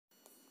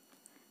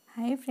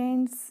Hi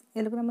friends,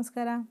 ಎಲ್ರಿಗೂ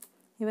ನಮಸ್ಕಾರ.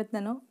 ಇವತ್ತು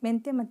ನಾನು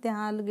ಮೆಂತ್ಯ ಮತ್ತು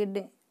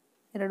ಆಲೂಗೆಡ್ಡೆ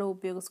ಎರಡೂ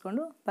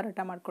ಉಪಯೋಗಿಸ್ಕೊಂಡು ಪರೋಟ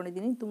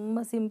ಮಾಡ್ಕೊಂಡಿದ್ದೀನಿ.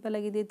 ತುಂಬ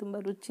ಸಿಂಪಲಾಗಿದೆ,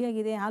 ತುಂಬ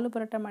ರುಚಿಯಾಗಿದೆ. ಆಲೂ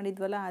ಪರೋಟ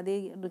ಮಾಡಿದ್ವಲ್ಲ ಅದೇ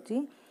ರುಚಿ.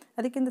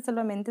 ಅದಕ್ಕಿಂತ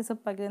ಸ್ವಲ್ಪ ಮೆಂತ್ಯ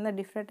ಸೊಪ್ಪು ಹಾಕಿದ್ರಿಂದ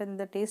ಡಿಫ್ರೆಂಟ್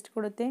ಆದ ಟೇಸ್ಟ್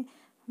ಕೊಡುತ್ತೆ.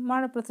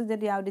 ಮಾಡೋ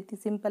ಪ್ರೊಸೀಜರ್ ಯಾವ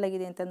ರೀತಿ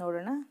ಸಿಂಪಲಾಗಿದೆ ಅಂತ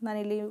ನೋಡೋಣ.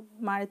 ನಾನಿಲ್ಲಿ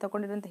ಮಾಡಿ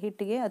ತೊಗೊಂಡಿರೋಂಥ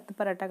ಹಿಟ್ಟಿಗೆ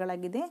 10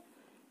 ಪರೋಟಗಳಾಗಿದೆ.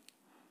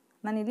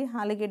 ನಾನಿಲ್ಲಿ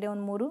ಆಲೂಗೆಡ್ಡೆ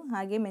ಒಂದು 3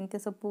 ಹಾಗೆ ಮೆಂತ್ಯ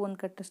ಸೊಪ್ಪು 1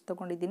 ಕಟ್ಟಷ್ಟು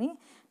ತೊಗೊಂಡಿದ್ದೀನಿ.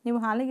 ನೀವು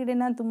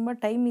ಆಲೂಗೆಡ್ಡೆನ ತುಂಬ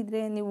ಟೈಮ್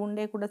ಇದ್ದರೆ ನೀವು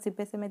ಉಂಡೆ ಕೂಡ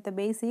ಸಿಪ್ಪೆ ಸಮೇತ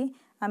ಬೇಯಿಸಿ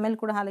ಆಮೇಲೆ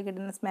ಕೂಡ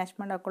ಆಲೂಗೆಡ್ಡೆನ ಸ್ಮ್ಯಾಶ್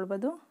ಮಾಡಿ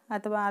ಹಾಕ್ಕೊಳ್ಬೋದು,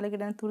 ಅಥವಾ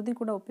ಆಲೂಗೆಡ್ಡೆನ ತುರಿದು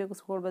ಕೂಡ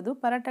ಉಪಯೋಗಿಸ್ಕೊಳ್ಬೋದು.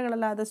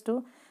 ಪರೋಟಗಳೆಲ್ಲ ಆದಷ್ಟು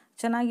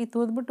ಚೆನ್ನಾಗಿ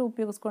ತುರಿದ್ಬಿಟ್ಟು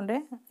ಉಪಯೋಗಿಸ್ಕೊಂಡ್ರೆ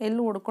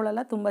ಎಲ್ಲೂ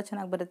ಒಡ್ಕೊಳ್ಳಲ್ಲ, ತುಂಬ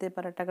ಚೆನ್ನಾಗಿ ಬರುತ್ತೆ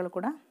ಪರೋಟಗಳು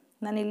ಕೂಡ.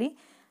 ನಾನಿಲ್ಲಿ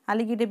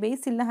ಆಲೂಗೆಡ್ಡೆ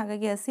ಬೇಯಿಸಿಲ್ಲ,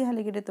 ಹಾಗಾಗಿ ಹಸಿ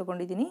ಆಲೂಗೆಡ್ಡೆ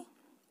ತೊಗೊಂಡಿದ್ದೀನಿ.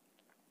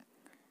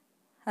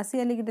 ಹಸಿ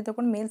ಆಲೂಗೆಡ್ಡೆ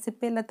ತೊಗೊಂಡು ಮೇಲೆ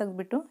ಸಿಪ್ಪೆ ಎಲ್ಲ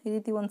ತೆಗೆದ್ಬಿಟ್ಟು ಈ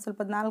ರೀತಿ ಒಂದು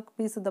ಸ್ವಲ್ಪ 4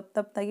 ಪೀಸ್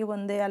ದಪ್ಪದಾಗಿ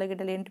ಒಂದೇ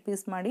ಆಲೂಗೆಡ್ಡೆಲಿ 8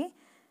 ಪೀಸ್ ಮಾಡಿ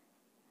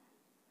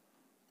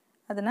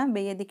ಅದನ್ನು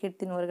ಬೇಯೋದಕ್ಕೆ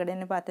ಇಡ್ತೀನಿ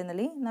ಹೊರಗಡೆನೇ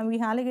ಪಾತ್ರೆಯಲ್ಲಿ. ನಾವು ಈ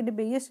ಆಲೂಗೆಡ್ಡೆ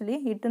ಬೇಯೋಷ್ಟರಲ್ಲಿ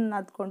ಹಿಟ್ಟನ್ನು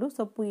ನಾದ್ಕೊಂಡು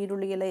ಸೊಪ್ಪು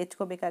ಈರುಳ್ಳಿಗೆಲ್ಲ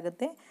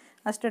ಹೆಚ್ಕೋಬೇಕಾಗುತ್ತೆ.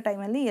 ಅಷ್ಟೇ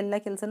ಟೈಮಲ್ಲಿ ಎಲ್ಲ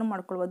ಕೆಲಸನೂ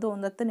ಮಾಡ್ಕೊಳ್ಬೋದು.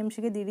 ಒಂದು 10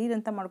 ನಿಮಿಷಕ್ಕೆ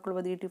ದಿಢೀರಂತ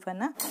ಮಾಡ್ಕೊಳ್ಬೋದು ಈ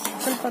ಟಿಫನ್ನ.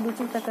 ಸ್ವಲ್ಪ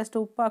ರುಚಿಗೆ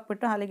ತಕ್ಕಷ್ಟು ಉಪ್ಪು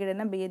ಹಾಕ್ಬಿಟ್ಟು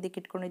ಆಲೂಗೆಡ್ಡೆನ ಬೇಯೋದಕ್ಕೆ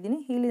ಇಟ್ಕೊಂಡಿದ್ದೀನಿ.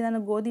 ಇಲ್ಲಿ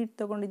ನಾನು ಗೋಧಿ ಹಿಟ್ಟು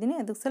ತೊಗೊಂಡಿದ್ದೀನಿ,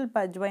 ಅದಕ್ಕೆ ಸ್ವಲ್ಪ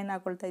ಅಜ್ವೈನ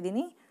ಹಾಕ್ಕೊಳ್ತಾ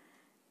ಇದ್ದೀನಿ.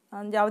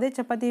 ಯಾವುದೇ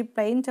ಚಪಾತಿ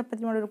ಪ್ಲೈನ್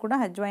ಚಪಾತಿ ಮಾಡಿದ್ರು ಕೂಡ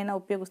ಅಜ್ವೈನ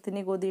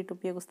ಉಪಯೋಗಿಸ್ತೀನಿ ಗೋಧಿ ಹಿಟ್ಟು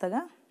ಉಪಯೋಗಿಸಿದಾಗ.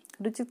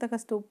 ರುಚಿಗೆ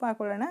ತಕ್ಕಷ್ಟು ಉಪ್ಪು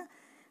ಹಾಕೊಳ್ಳೋಣ.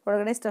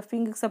 ಒಳಗಡೆ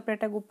ಸ್ಟಫಿಂಗಿಗೆ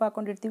ಸಪ್ರೇಟಾಗಿ ಉಪ್ಪು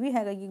ಹಾಕ್ಕೊಂಡಿರ್ತೀವಿ,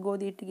 ಹಾಗಾಗಿ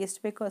ಗೋಧಿ ಹಿಟ್ಟಿಗೆ ಎಷ್ಟು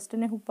ಬೇಕೋ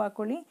ಅಷ್ಟೇ ಉಪ್ಪು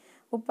ಹಾಕ್ಕೊಳ್ಳಿ.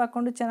 ಉಪ್ಪು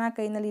ಹಾಕ್ಕೊಂಡು ಚೆನ್ನಾಗಿ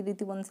ಕೈನಲ್ಲಿ ಈ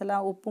ರೀತಿ ಒಂದು ಸಲ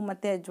ಉಪ್ಪು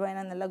ಮತ್ತು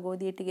ಅಜ್ವೈನನ್ನೆಲ್ಲ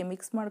ಗೋಧಿ ಹಿಟ್ಟಿಗೆ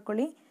ಮಿಕ್ಸ್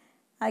ಮಾಡ್ಕೊಳ್ಳಿ.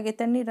 ಹಾಗೆ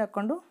ತಣ್ಣೀರು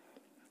ಹಾಕ್ಕೊಂಡು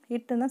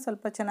ಹಿಟ್ಟನ್ನು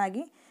ಸ್ವಲ್ಪ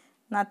ಚೆನ್ನಾಗಿ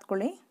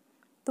ನಾದ್ಕೊಳ್ಳಿ.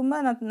 ತುಂಬ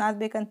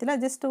ನಾದಬೇಕಂತಿಲ್ಲ,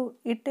 ಜಸ್ಟು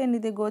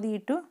ಹಿಟ್ಟೇನಿದೆ ಗೋಧಿ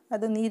ಹಿಟ್ಟು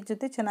ಅದು ನೀರು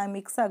ಜೊತೆ ಚೆನ್ನಾಗಿ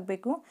ಮಿಕ್ಸ್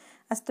ಆಗಬೇಕು,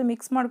 ಅಷ್ಟು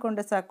ಮಿಕ್ಸ್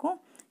ಮಾಡಿಕೊಂಡ್ರೆ ಸಾಕು.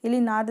 ಇಲ್ಲಿ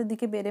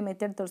ನಾದೋದಕ್ಕೆ ಬೇರೆ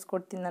ಮೆಥಡ್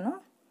ತೋರಿಸ್ಕೊಡ್ತೀನಿ ನಾನು.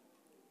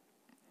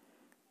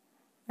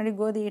 ನೋಡಿ,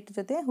 ಗೋಧಿ ಹಿಟ್ಟು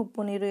ಜೊತೆ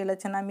ಉಪ್ಪು ನೀರು ಎಲ್ಲ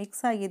ಚೆನ್ನಾಗಿ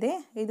ಮಿಕ್ಸ್ ಆಗಿದೆ.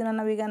 ಇದನ್ನು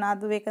ನಾವೀಗ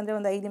ನಾದಬೇಕಂದ್ರೆ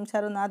ಒಂದು 5 ನಿಮಿಷ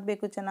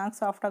ನಾದಬೇಕು, ಚೆನ್ನಾಗಿ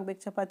ಸಾಫ್ಟ್ ಆಗಬೇಕು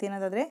ಚಪಾತಿ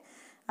ಅನ್ನೋದಾದರೆ.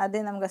 ಅದೇ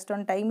ನಮ್ಗೆ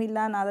ಅಷ್ಟೊಂದು ಟೈಮ್ ಇಲ್ಲ,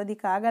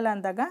 ನಾದೋದಕ್ಕೆ ಆಗಲ್ಲ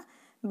ಅಂದಾಗ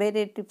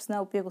ಬೇರೆ ಟಿಪ್ಸ್ನ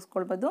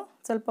ಉಪಯೋಗಿಸ್ಕೊಳ್ಬೋದು.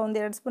 ಸ್ವಲ್ಪ ಒಂದು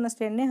 2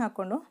 ಸ್ಪೂನಷ್ಟು ಎಣ್ಣೆ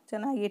ಹಾಕ್ಕೊಂಡು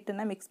ಚೆನ್ನಾಗಿ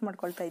ಹಿಟ್ಟನ್ನು ಮಿಕ್ಸ್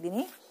ಮಾಡ್ಕೊಳ್ತಾ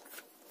ಇದ್ದೀನಿ.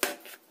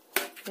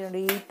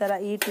 ನೋಡಿ,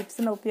 ಈ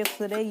ಟಿಪ್ಸನ್ನ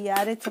ಉಪಯೋಗಿಸಿದ್ರೆ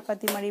ಯಾರೇ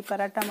ಚಪಾತಿ ಮಾಡಿ,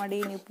 ಪರೋಟ ಮಾಡಿ,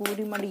 ನೀವು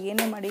ಪೂರಿ ಮಾಡಿ,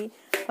 ಏನೇ ಮಾಡಿ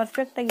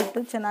ಪರ್ಫೆಕ್ಟಾಗಿ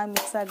ಇಟ್ಟು ಚೆನ್ನಾಗಿ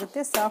ಮಿಕ್ಸ್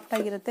ಆಗುತ್ತೆ,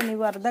 ಸಾಫ್ಟಾಗಿರುತ್ತೆ.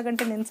 ನೀವು ಅರ್ಧ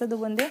ಗಂಟೆ ನೆನೆಸೋದು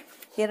ಒಂದೇ,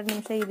 2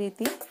 ನಿಮಿಷ ಈ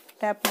ರೀತಿ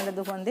ಟ್ಯಾಪ್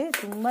ಮಾಡೋದು ಒಂದೇ,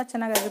 ತುಂಬ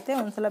ಚೆನ್ನಾಗಾಗುತ್ತೆ.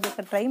 ಒಂದು ಸಲ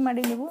ಬೇಕಾದ್ರೆ ಟ್ರೈ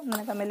ಮಾಡಿ, ನೀವು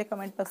ನನಗೆ ಆಮೇಲೆ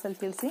ಕಮೆಂಟ್ ಬಾಕ್ಸಲ್ಲಿ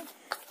ತಿಳಿಸಿ.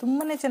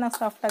 ತುಂಬಾ ಚೆನ್ನಾಗಿ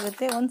ಸಾಫ್ಟ್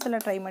ಆಗುತ್ತೆ. ಒಂದು ಸಲ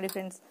ಟ್ರೈ ಮಾಡಿ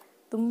ಫ್ರೆಂಡ್ಸ್,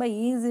 ತುಂಬ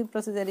ಈಸಿ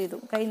ಪ್ರೊಸೀಜರ್ ಇದು.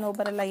 ಕೈ ನೋವು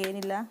ಬರಲ್ಲ,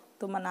 ಏನಿಲ್ಲ,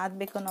 ತುಂಬ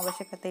ನಾದಬೇಕು ಅನ್ನೋ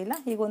ಅವಶ್ಯಕತೆ ಇಲ್ಲ.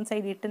 ಈಗ ಒಂದು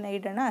ಸೈಡ್ ಹಿಟ್ಟನ್ನು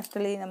ಇಡೋಣ.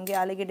 ಅಷ್ಟರಲ್ಲಿ ನಮಗೆ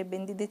ಆಲೂಗೆಡ್ಡೆ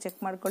ಬೆಂದಿದ್ದೆ ಚೆಕ್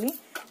ಮಾಡ್ಕೊಳ್ಳಿ.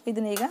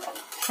 ಇದನ್ನ ಈಗ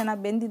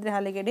ಚೆನ್ನಾಗಿ ಬೆಂದಿದ್ರೆ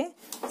ಆಲೂಗೆಡ್ಡೆ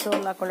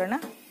ಸೋಲ್ ಹಾಕೊಳ್ಳೋಣ.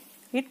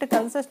 ಹಿಟ್ಟು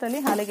ಕಲಸೋಷ್ಟರಲ್ಲಿ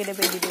ಆಲೂಗೆಡ್ಡೆ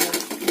ಬೆಂದಿದ್ದೀವಿ.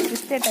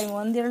 ಇಷ್ಟೇ ಟೈಮ್,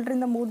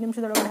 1-2ರಿಂದ 3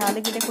 ನಿಮಿಷದೊಳಗಡೆ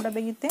ಆಲೂಗೆಡ್ಡೆ ಕೂಡ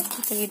ಬೇಯುತ್ತೆ,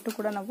 ಹಿಟ್ಟು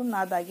ಕೂಡ ನಾವು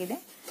ನಾದಾಗಿದೆ.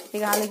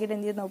 ಈಗ ಆಲೂಗೆಡ್ಡೆ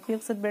ನೀರನ್ನ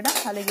ಉಪಯೋಗಿಸೋದು ಬೇಡ,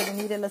 ಆಲೂಗೆಡ್ಡೆ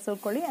ನೀರೆಲ್ಲ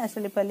ಸೋರ್ಕೊಳ್ಳಿ.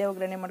 ಅಷ್ಟರಲ್ಲಿ ಪಲ್ಯ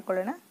ಒಗ್ಗರಣೆ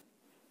ಮಾಡ್ಕೊಳ್ಳೋಣ.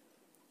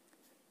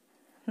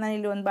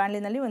 ನಾನಿಲ್ಲಿ ಒಂದು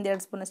ಬಾಣಲಿನಲ್ಲಿ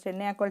 1-2 ಸ್ಪೂನಷ್ಟು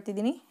ಎಣ್ಣೆ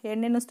ಹಾಕ್ಕೊಳ್ತಿದ್ದೀನಿ.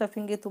 ಎಣ್ಣೆನೂ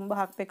ಸ್ಟಫಿಂಗ್ಗೆ ತುಂಬ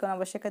ಹಾಕಬೇಕು ಅನ್ನೋ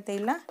ಅವಶ್ಯಕತೆ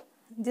ಇಲ್ಲ.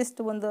 ಜಸ್ಟ್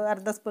ಒಂದು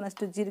ಅರ್ಧ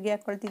ಸ್ಪೂನಷ್ಟು ಜೀರಿಗೆ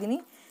ಹಾಕ್ಕೊಳ್ತಿದ್ದೀನಿ.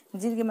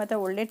 ಜೀರಿಗೆ ಮಾತ್ರ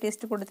ಒಳ್ಳೆ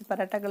ಟೇಸ್ಟ್ ಕೊಡುತ್ತೆ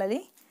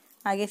ಪರೋಟಗಳಲ್ಲಿ.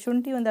 ಹಾಗೆ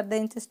ಶುಂಠಿ ಒಂದು ಅರ್ಧ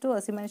ಇಂಚಷ್ಟು,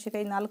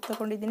 ಹಸಿಮೆಣಸಿಕಾಯಿ 4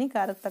 ತೊಗೊಂಡಿದ್ದೀನಿ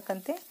ಖಾರಕ್ಕೆ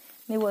ತಕ್ಕಂತೆ.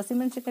 ನೀವು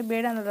ಹಸಿಮೆಣಸಿಕಾಯಿ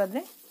ಬೇಡ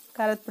ಅನ್ನೋದಾದರೆ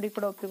ಖಾರದ ಪುಡಿ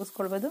ಕೂಡ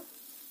ಉಪಯೋಗಿಸ್ಕೊಳ್ಬೋದು.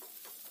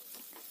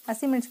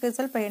 ಹಸಿಮೆಣಸಿಕಾಯಿ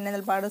ಸ್ವಲ್ಪ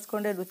ಎಣ್ಣೆಯಲ್ಲಿ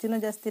ಬಾಡಿಸ್ಕೊಂಡ್ರೆ ರುಚಿನೂ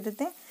ಜಾಸ್ತಿ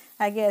ಇರುತ್ತೆ,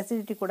 ಹಾಗೆ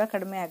ಅಸಿಡಿಟಿ ಕೂಡ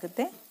ಕಡಿಮೆ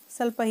ಆಗುತ್ತೆ.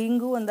 ಸ್ವಲ್ಪ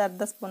ಹಿಂಗು ಒಂದು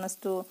ಅರ್ಧ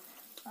ಸ್ಪೂನಷ್ಟು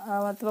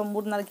ಅಥವಾ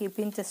 3-4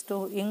 ಪಿಂಚಷ್ಟು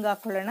ಹಿಂಗು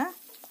ಹಾಕ್ಕೊಳ್ಳೋಣ.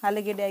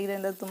 ಆಲೂಗೆಡ್ಡೆ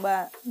ಆಗಿರೋದ್ರಿಂದ ತುಂಬ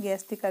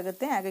ಗ್ಯಾಸ್ಟ್ರಿಕ್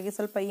ಆಗುತ್ತೆ, ಹಾಗಾಗಿ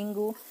ಸ್ವಲ್ಪ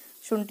ಹಿಂಗು,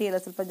 ಶುಂಠಿ ಎಲ್ಲ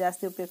ಸ್ವಲ್ಪ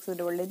ಜಾಸ್ತಿ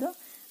ಉಪಯೋಗಿಸಿದ್ರೆ ಒಳ್ಳೆಯದು.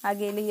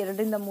 ಹಾಗೆ ಇಲ್ಲಿ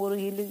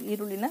 2-3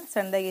 ಈರುಳ್ಳಿನ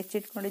ಸಣ್ಣದಾಗಿ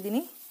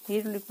ಹೆಚ್ಚಿಟ್ಕೊಂಡಿದ್ದೀನಿ.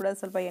 ಈರುಳ್ಳಿ ಕೂಡ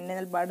ಸ್ವಲ್ಪ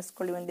ಎಣ್ಣೆಯಲ್ಲಿ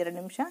ಬಾಡಿಸ್ಕೊಳ್ಳಿ 1-2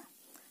 ನಿಮಿಷ.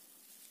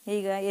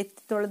 ಈಗ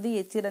ತೊಳೆದು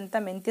ಹೆಚ್ಚಿರೋಂಥ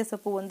ಮೆಂತ್ಯ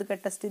ಸೊಪ್ಪು 1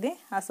 ಕಟ್ಟಷ್ಟಿದೆ,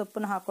 ಆ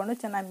ಸೊಪ್ಪನ್ನು ಹಾಕ್ಕೊಂಡು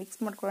ಚೆನ್ನಾಗಿ ಮಿಕ್ಸ್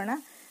ಮಾಡ್ಕೊಳ್ಳೋಣ.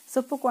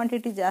 ಸೊಪ್ಪು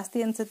ಕ್ವಾಂಟಿಟಿ ಜಾಸ್ತಿ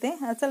ಅನಿಸುತ್ತೆ,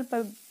 ಅದು ಸ್ವಲ್ಪ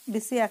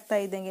ಬಿಸಿ ಆಗ್ತಾ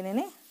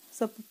ಇದ್ದಂಗೆನೇ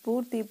ಸೊಪ್ಪು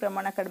ಪೂರ್ತಿ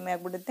ಪ್ರಮಾಣ ಕಡಿಮೆ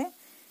ಆಗಿಬಿಡುತ್ತೆ.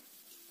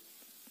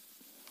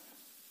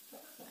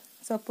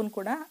 ಸೊಪ್ಪನ್ನು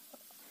ಕೂಡ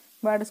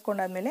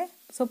ಬಾಡಿಸ್ಕೊಂಡಾದ್ಮೇಲೆ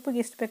ಸೊಪ್ಪಿಗೆ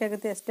ಎಷ್ಟು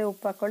ಬೇಕಾಗುತ್ತೆ ಅಷ್ಟೇ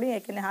ಉಪ್ಪು ಹಾಕ್ಕೊಳ್ಳಿ.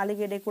 ಯಾಕೆಂದರೆ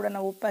ಆಲೂಗೆಡ್ಡೆ ಕೂಡ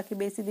ನಾವು ಉಪ್ಪು ಹಾಕಿ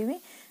ಬೇಯಿಸಿದ್ದೀವಿ,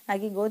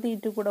 ಹಾಗೆ ಗೋಧಿ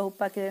ಹಿಟ್ಟು ಕೂಡ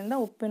ಉಪ್ಪು ಹಾಕಿದ್ರಿಂದ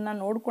ಉಪ್ಪನ್ನು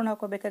ನೋಡ್ಕೊಂಡು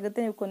ಹಾಕೋಬೇಕಾಗುತ್ತೆ.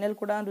 ನೀವು ಕೊನೆಯಲ್ಲಿ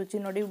ಕೂಡ ರುಚಿ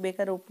ನೋಡಿ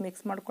ಬೇಕಾದ್ರೆ ಉಪ್ಪು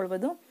ಮಿಕ್ಸ್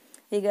ಮಾಡ್ಕೊಳ್ಬೋದು.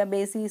 ಈಗ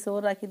ಬೇಯಿಸಿ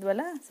ಸೋರು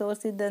ಹಾಕಿದ್ವಲ್ಲ,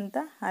 ಸೋರಿಸಿದ್ದಂಥ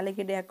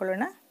ಆಲೂಗೆಡ್ಡೆ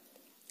ಹಾಕ್ಕೊಳ್ಳೋಣ.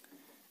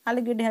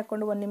 ಆಲೂಗೆಡ್ಡೆ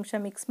ಹಾಕ್ಕೊಂಡು 1 ನಿಮಿಷ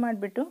ಮಿಕ್ಸ್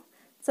ಮಾಡಿಬಿಟ್ಟು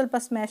ಸ್ವಲ್ಪ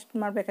ಸ್ಮ್ಯಾಶ್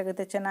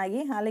ಮಾಡಬೇಕಾಗುತ್ತೆ ಚೆನ್ನಾಗಿ.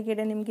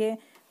 ಆಲೂಗೆಡ್ಡೆ ನಿಮಗೆ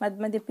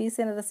ಮಧ್ಯೆ ಪೀಸ್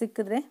ಏನಾದರೂ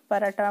ಸಿಕ್ಕಿದ್ರೆ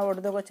ಪರೋಟ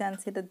ಒಡೆದೋಗೋ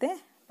ಚಾನ್ಸ್ ಇರುತ್ತೆ.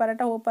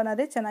 ಪರೋಟ ಓಪನ್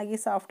ಆದರೆ ಚೆನ್ನಾಗಿ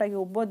ಸಾಫ್ಟಾಗಿ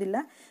ಉಬ್ಬೋದಿಲ್ಲ,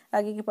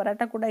 ಹಾಗಾಗಿ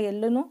ಪರೋಟ ಕೂಡ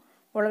ಎಲ್ಲೂ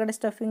ಒಳಗಡೆ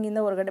ಸ್ಟಫಿಂಗಿಂದ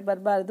ಹೊರಗಡೆ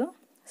ಬರಬಾರ್ದು.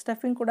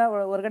 ಸ್ಟಫಿಂಗ್ ಕೂಡ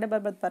ಹೊರಗಡೆ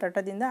ಬರಬಾರ್ದು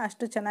ಪರೋಟದಿಂದ,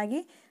 ಅಷ್ಟು ಚೆನ್ನಾಗಿ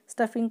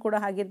ಸ್ಟಫಿಂಗ್ ಕೂಡ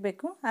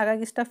ಆಗಿರಬೇಕು.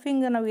 ಹಾಗಾಗಿ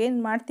ಸ್ಟಫಿಂಗ್ ನಾವು ಏನು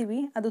ಮಾಡ್ತೀವಿ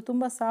ಅದು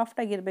ತುಂಬ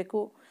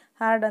ಸಾಫ್ಟಾಗಿರಬೇಕು,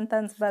 ಹಾರ್ಡ್ ಅಂತ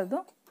ಅನಿಸ್ಬಾರ್ದು.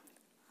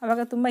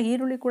 ಆವಾಗ ತುಂಬ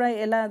ಈರುಳ್ಳಿ ಕೂಡ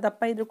ಎಲ್ಲ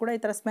ದಪ್ಪ ಇದ್ದರೂ ಕೂಡ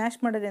ಈ ಥರ ಸ್ಮ್ಯಾಶ್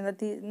ಮಾಡೋದ್ರಿಂದ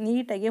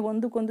ನೀಟಾಗಿ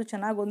ಒಂದಕ್ಕೊಂದು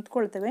ಚೆನ್ನಾಗಿ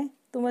ಹೊಂದ್ಕೊಳ್ತೇವೆ,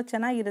 ತುಂಬ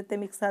ಚೆನ್ನಾಗಿರುತ್ತೆ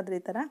ಮಿಕ್ಸ್ ಆದರೆ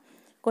ಈ ಥರ.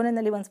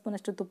 ಕೊನೆಯಲ್ಲಿ 1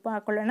 ಸ್ಪೂನಷ್ಟು ತುಪ್ಪ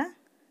ಹಾಕ್ಕೊಳ್ಳೋಣ.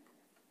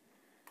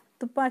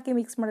 ತುಪ್ಪ ಹಾಕಿ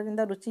ಮಿಕ್ಸ್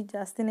ಮಾಡೋದ್ರಿಂದ ರುಚಿ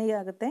ಜಾಸ್ತಿನೇ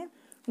ಆಗುತ್ತೆ.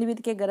 ನೀವು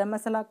ಇದಕ್ಕೆ ಗರಂ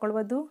ಮಸಾಲ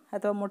ಹಾಕ್ಕೊಳ್ಬೋದು,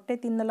 ಅಥವಾ ಮೊಟ್ಟೆ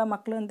ತಿನ್ನಲ್ಲ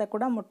ಮಕ್ಕಳು ಅಂತ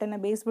ಕೂಡ ಮೊಟ್ಟೆನ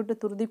ಬೇಯಿಸ್ಬಿಟ್ಟು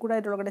ತುರಿದು ಕೂಡ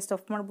ಇದರೊಳಗಡೆ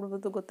ಸ್ಟಫ್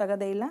ಮಾಡಿಬಿಡ್ಬೋದು,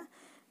 ಗೊತ್ತಾಗೋದೇ ಇಲ್ಲ.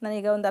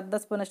 ನಾನೀಗ ಒಂದು ಅರ್ಧ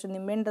ಸ್ಪೂನಷ್ಟು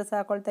ನಿಂಬೆಹಣ್ಣು ರಸ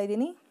ಹಾಕ್ಕೊಳ್ತಾ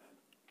ಇದ್ದೀನಿ.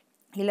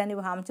 ಇಲ್ಲ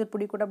ನೀವು ಆಮ್ಚೂರು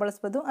ಪುಡಿ ಕೂಡ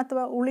ಬಳಸ್ಬೋದು,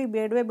 ಅಥವಾ ಹುಳಿ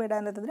ಬೇಡವೇ ಬೇಡ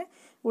ಅನ್ನೋದಾದರೆ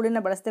ಹುಳಿನ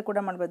ಬಳಸದೆ ಕೂಡ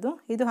ಮಾಡ್ಬೋದು.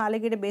 ಇದು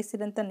ಆಲೂಗೆಡ್ಡೆ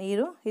ಬೇಯಿಸಿರೋಂಥ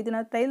ನೀರು,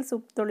 ಇದನ್ನು ಟೈಲ್ಸ್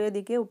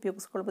ತೊಳೆಯೋದಕ್ಕೆ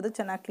ಉಪಯೋಗಿಸ್ಕೊಳ್ಬೋದು.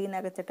 ಚೆನ್ನಾಗಿ ಕ್ಲೀನ್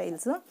ಆಗುತ್ತೆ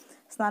ಟೈಲ್ಸು,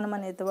 ಸ್ನಾನ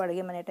ಮನೆ ಅಥವಾ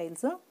ಅಡುಗೆ ಮನೆ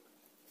ಟೈಲ್ಸು.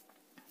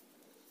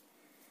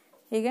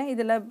 ಈಗ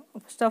ಇದೆಲ್ಲ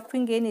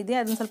ಸ್ಟಫಿಂಗ್ ಏನಿದೆ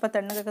ಅದನ್ನು ಸ್ವಲ್ಪ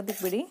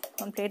ತಣ್ಣಗಾಗೋದಕ್ಕೆ ಬಿಡಿ.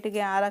 ಒಂದು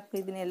ಪ್ಲೇಟಿಗೆ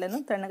ಹಾಕಿದ್ದೀನಿ, ಎಲ್ಲನೂ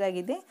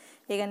ತಣ್ಣಗಾಗಿದೆ.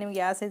 ಈಗ ನಿಮ್ಗೆ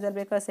ಯಾವ ಸೈಜಲ್ಲಿ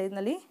ಬೇಕೋ ಆ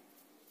ಸೈಜ್ನಲ್ಲಿ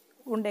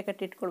ಉಂಡೆ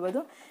ಕಟ್ಟಿಟ್ಕೊಳ್ಬೋದು.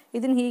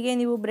 ಇದನ್ನು ಹೀಗೆ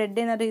ನೀವು ಬ್ರೆಡ್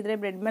ಏನಾದರೂ ಇದ್ದರೆ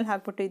ಬ್ರೆಡ್ ಮೇಲೆ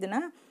ಹಾಕ್ಬಿಟ್ಟು ಇದನ್ನು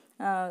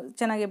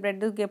ಚೆನ್ನಾಗಿ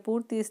ಬ್ರೆಡ್ಗೆ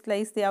ಪೂರ್ತಿ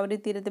ಸ್ಲೈಸ್ ಯಾವ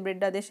ರೀತಿ ಇರುತ್ತೆ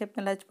ಬ್ರೆಡ್ ಅದೇ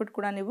ಶೇಪ್ನಲ್ಲಿ ಹಚ್ಬಿಟ್ಟು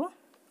ಕೂಡ ನೀವು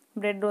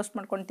ಬ್ರೆಡ್ ರೋಸ್ಟ್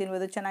ಮಾಡ್ಕೊಂಡು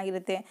ತಿನ್ಬೋದು,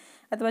 ಚೆನ್ನಾಗಿರುತ್ತೆ.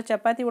 ಅಥವಾ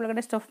ಚಪಾತಿ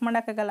ಒಳಗಡೆ ಸ್ಟಫ್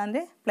ಮಾಡೋಕ್ಕಾಗಲ್ಲ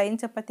ಅಂದರೆ ಪ್ಲೈನ್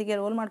ಚಪಾತಿಗೆ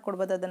ರೋಲ್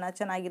ಮಾಡ್ಕೊಳ್ಬೋದು, ಅದನ್ನು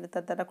ಚೆನ್ನಾಗಿರುತ್ತೆ,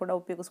 ಆ ಥರ ಕೂಡ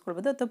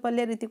ಉಪಯೋಗಿಸ್ಕೊಳ್ಬೋದು. ಅಥವಾ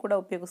ಪಲ್ಯ ರೀತಿ ಕೂಡ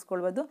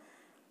ಉಪಯೋಗಿಸ್ಕೊಳ್ಬೋದು.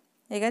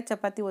 ಈಗ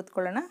ಚಪಾತಿ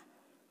ಒತ್ಕೊಳ್ಳೋಣ.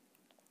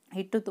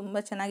 ಹಿಟ್ಟು ತುಂಬ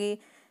ಚೆನ್ನಾಗಿ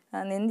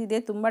ನೆಂದಿದೆ,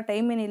 ತುಂಬ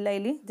ಟೈಮ್ ಏನಿಲ್ಲ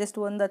ಇಲ್ಲಿ, ಜಸ್ಟ್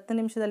ಒಂದು 10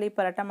 ನಿಮಿಷದಲ್ಲಿ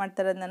ಪರಾಟ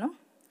ಮಾಡ್ತಾ ಇರೋದು ನಾನು.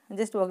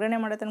 ಜಸ್ಟ್ ಒಗ್ಗರಣೆ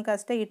ಮಾಡೋ ತನಕ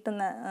ಅಷ್ಟೇ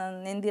ಹಿಟ್ಟನ್ನು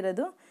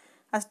ನೆಂದಿರೋದು,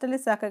 ಅಷ್ಟರಲ್ಲಿ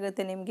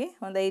ಸಾಕಾಗುತ್ತೆ ನಿಮಗೆ.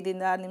 ಒಂದು 5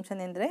 6 ನಿಮಿಷ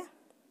ನೆಂದರೆ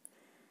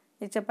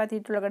ಈ ಚಪಾತಿ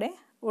ಹಿಟ್ಟೊಳಗಡೆ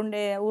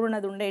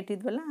ಹೂರಣದ ಉಂಡೆ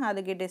ಇಟ್ಟಿದ್ವಲ್ಲ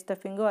ಆಲೂಗೆಡ್ಡೆ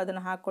ಸ್ಟಫಿಂಗು,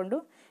 ಅದನ್ನು ಹಾಕ್ಕೊಂಡು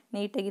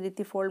ನೀಟಾಗಿ ಈ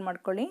ರೀತಿ ಫೋಲ್ಡ್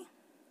ಮಾಡ್ಕೊಳ್ಳಿ.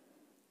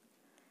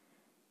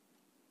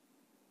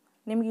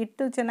 ನಿಮ್ಗೆ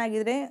ಹಿಟ್ಟು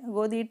ಚೆನ್ನಾಗಿದ್ರೆ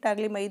ಗೋಧಿ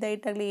ಹಿಟ್ಟಾಗಲಿ ಮೈದಾ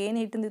ಹಿಟ್ಟಾಗಲಿ ಏನು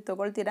ಹಿಟ್ಟು ನೀವು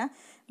ತೊಗೊಳ್ತೀರಾ,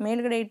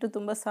 ಮೇಲ್ಗಡೆ ಹಿಟ್ಟು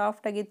ತುಂಬ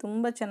ಸಾಫ್ಟಾಗಿ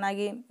ತುಂಬ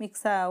ಚೆನ್ನಾಗಿ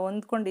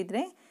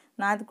ಹೊಂದ್ಕೊಂಡಿದ್ರೆ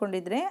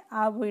ನಾದ್ಕೊಂಡಿದ್ರೆ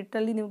ಆ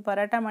ಹಿಟ್ಟಲ್ಲಿ ನೀವು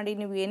ಪರಾಟ ಮಾಡಿ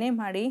ನೀವು ಏನೇ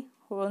ಮಾಡಿ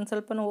ಒಂದು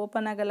ಸ್ವಲ್ಪನೂ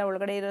ಓಪನ್ ಆಗಲ್ಲ.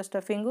 ಒಳಗಡೆ ಇರೋ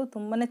ಸ್ಟಫಿಂಗು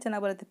ತುಂಬಾ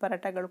ಚೆನ್ನಾಗಿ ಬರುತ್ತೆ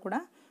ಪರಾಟಗಳು ಕೂಡ.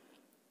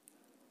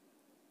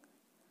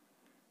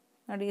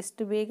 ನೋಡಿ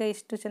ಎಷ್ಟು ಬೇಗ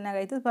ಎಷ್ಟು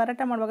ಚೆನ್ನಾಗಾಯಿತು.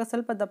 ಪರಾಟ ಮಾಡುವಾಗ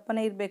ಸ್ವಲ್ಪ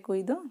ದಪ್ಪನೇ ಇರಬೇಕು,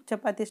 ಇದು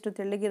ಚಪಾತಿ ಎಷ್ಟು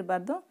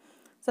ತೆಳ್ಳಗಿರಬಾರ್ದು.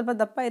 ಸ್ವಲ್ಪ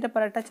ದಪ್ಪ ಇರೋ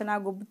ಪರಾಟ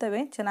ಚೆನ್ನಾಗಿ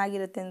ಉಬ್ತವೆ,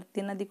 ಚೆನ್ನಾಗಿರುತ್ತೆ,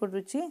 ತಿನ್ನೋದಕ್ಕೂ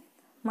ರುಚಿ,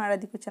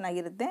 ಮಾಡೋದಕ್ಕೂ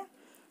ಚೆನ್ನಾಗಿರುತ್ತೆ.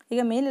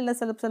 ಈಗ ಮೇಲೆಲ್ಲ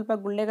ಸ್ವಲ್ಪ ಸ್ವಲ್ಪ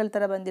ಗುಳ್ಳೆಗಳ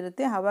ಥರ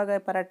ಬಂದಿರುತ್ತೆ, ಆವಾಗ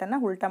ಪರಾಟನ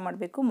ಉಲ್ಟಾ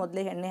ಮಾಡಬೇಕು,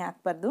 ಮೊದಲೇ ಎಣ್ಣೆ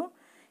ಹಾಕಬಾರ್ದು.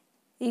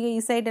 ಈಗ ಈ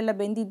ಸೈಡೆಲ್ಲ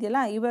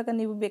ಬೆಂದಿದೆಯಲ್ಲ, ಇವಾಗ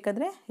ನೀವು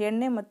ಬೇಕಾದರೆ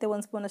ಎಣ್ಣೆ ಮತ್ತು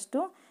 1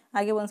 ಸ್ಪೂನಷ್ಟು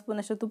ಹಾಗೆ 1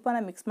 ಸ್ಪೂನಷ್ಟು ತುಪ್ಪನ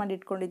ಮಿಕ್ಸ್ ಮಾಡಿ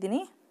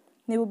ಇಟ್ಕೊಂಡಿದ್ದೀನಿ.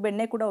 ನೀವು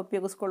ಬೆಣ್ಣೆ ಕೂಡ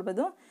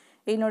ಉಪಯೋಗಿಸ್ಕೊಳ್ಬೋದು.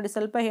 ಈಗ ನೋಡಿ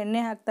ಸ್ವಲ್ಪ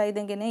ಎಣ್ಣೆ ಹಾಕ್ತಾ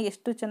ಇದ್ದಂಗೆ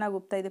ಎಷ್ಟು ಚೆನ್ನಾಗಿ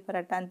ಉಬ್ತಾಯಿದೆ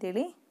ಪರಾಟ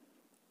ಅಂತೇಳಿ.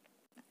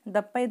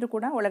 ದಪ್ಪ ಇದ್ರೂ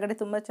ಕೂಡ ಒಳಗಡೆ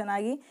ತುಂಬ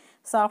ಚೆನ್ನಾಗಿ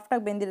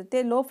ಸಾಫ್ಟಾಗಿ ಬೆಂದಿರುತ್ತೆ.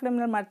 ಲೋ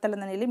ಫ್ಲೇಮ್ನಲ್ಲಿ ಮಾಡ್ತಾಯಿಲ್ಲ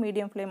ನಾನಿಲ್ಲಿ,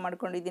 ಮೀಡಿಯಮ್ ಫ್ಲೇಮ್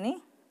ಮಾಡ್ಕೊಂಡಿದ್ದೀನಿ.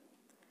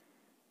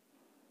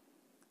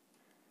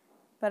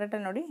 ಪರಾಟ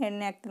ನೋಡಿ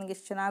ಎಣ್ಣೆ ಹಾಕ್ತಂಗೆ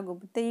ಎಷ್ಟು ಚೆನ್ನಾಗಿ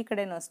ಉಬ್ಬುತ್ತೆ. ಈ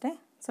ಕಡೆನೂ ಅಷ್ಟೇ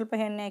ಸ್ವಲ್ಪ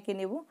ಎಣ್ಣೆ ಹಾಕಿ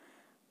ನೀವು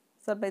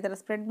ಸ್ವಲ್ಪ ಈ ಥರ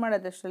ಸ್ಪ್ರೆಡ್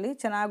ಮಾಡೋದ್ರಷ್ಟರಲ್ಲಿ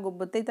ಚೆನ್ನಾಗಿ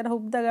ಉಬ್ಬುತ್ತೆ. ಈ ಥರ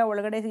ಉಬ್ಬಿದಾಗ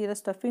ಒಳಗಡೆ ಇರೋ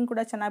ಸ್ಟಫಿಂಗ್ ಕೂಡ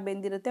ಚೆನ್ನಾಗಿ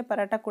ಬೆಂದಿರುತ್ತೆ,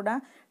 ಪರಾಟ ಕೂಡ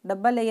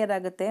ಡಬ್ಬಲ್ ಲೇಯರ್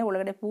ಆಗುತ್ತೆ,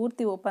 ಒಳಗಡೆ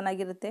ಪೂರ್ತಿ ಓಪನ್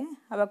ಆಗಿರುತ್ತೆ,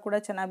 ಆವಾಗ ಕೂಡ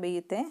ಚೆನ್ನಾಗಿ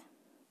ಬೇಯುತ್ತೆ.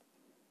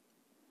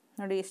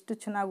 ನೋಡಿ ಎಷ್ಟು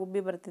ಚೆನ್ನಾಗಿ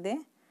ಉಬ್ಬಿ ಬರ್ತಿದೆ.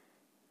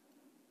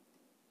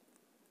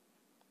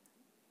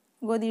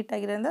 ಗೋಧಿ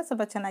ಹಿಟ್ಟಾಗಿರೋದ್ರಿಂದ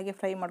ಸ್ವಲ್ಪ ಚೆನ್ನಾಗಿ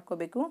ಫ್ರೈ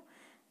ಮಾಡ್ಕೋಬೇಕು.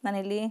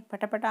 ನಾನಿಲ್ಲಿ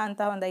ಪಟಪಟ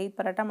ಅಂತ ಒಂದು 5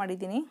 ಪರಾಟ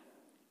ಮಾಡಿದ್ದೀನಿ.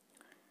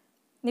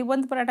 ನೀವು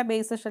ಒಂದು ಪರಾಟ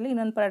ಬೇಯಿಸೋಷ್ಟರಲ್ಲಿ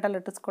ಇನ್ನೊಂದು ಪರಾಟ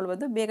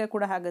ಲಟ್ಟಿಸ್ಕೊಳ್ಬೋದು, ಬೇಗ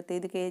ಕೂಡ ಆಗುತ್ತೆ.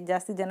 ಇದಕ್ಕೆ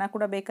ಜಾಸ್ತಿ ಜನ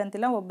ಕೂಡ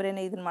ಬೇಕಂತಿಲ್ಲ, ಒಬ್ಬರೇ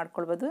ಇದನ್ನು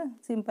ಮಾಡ್ಕೊಳ್ಬೋದು,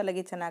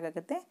 ಸಿಂಪಲ್ಲಾಗಿ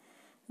ಚೆನ್ನಾಗಾಗುತ್ತೆ.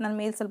 ನಾನು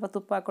ಮೇಲೆ ಸ್ವಲ್ಪ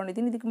ತುಪ್ಪ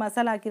ಹಾಕ್ಕೊಂಡಿದ್ದೀನಿ. ಇದಕ್ಕೆ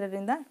ಮಸಾಲೆ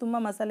ಹಾಕಿರೋದ್ರಿಂದ ತುಂಬ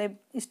ಮಸಾಲೆ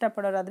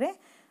ಇಷ್ಟಪಡೋರಾದರೆ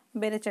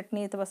ಬೇರೆ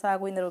ಚಟ್ನಿ ಅಥವಾ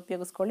ಸಾಗು ಏನಾದ್ರು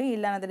ಉಪಯೋಗಿಸ್ಕೊಳ್ಳಿ.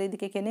 ಇಲ್ಲ ಅಂದರೆ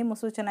ಇದಕ್ಕೆ ಕೆನೆ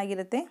ಮೊಸರು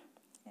ಚೆನ್ನಾಗಿರುತ್ತೆ,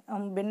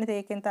 ಬೆಣ್ಣೆ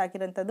ತೆಗೆಯೋಕ್ಕೆ ಅಂತ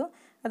ಹಾಕಿರೋಂಥದ್ದು,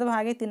 ಅಥವಾ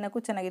ಹಾಗೆ ತಿನ್ನೋಕ್ಕೂ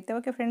ಚೆನ್ನಾಗಿರುತ್ತೆ.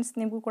 ಓಕೆ ಫ್ರೆಂಡ್ಸ್,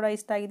 ನಿಮಗೂ ಕೂಡ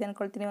ಇಷ್ಟ ಆಗಿದೆ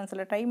ಅಂದ್ಕೊಳ್ತೀನಿ.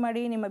 ಒಂದ್ಸಲ ಟ್ರೈ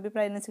ಮಾಡಿ, ನಿಮ್ಮ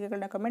ಅಭಿಪ್ರಾಯ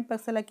ಅನಿಸಿಕೆಗಳನ್ನ ಕಮೆಂಟ್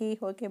ಬಾಕ್ಸಲ್ಲಿ ಹಾಕಿ.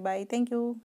 Okay bye, thank you.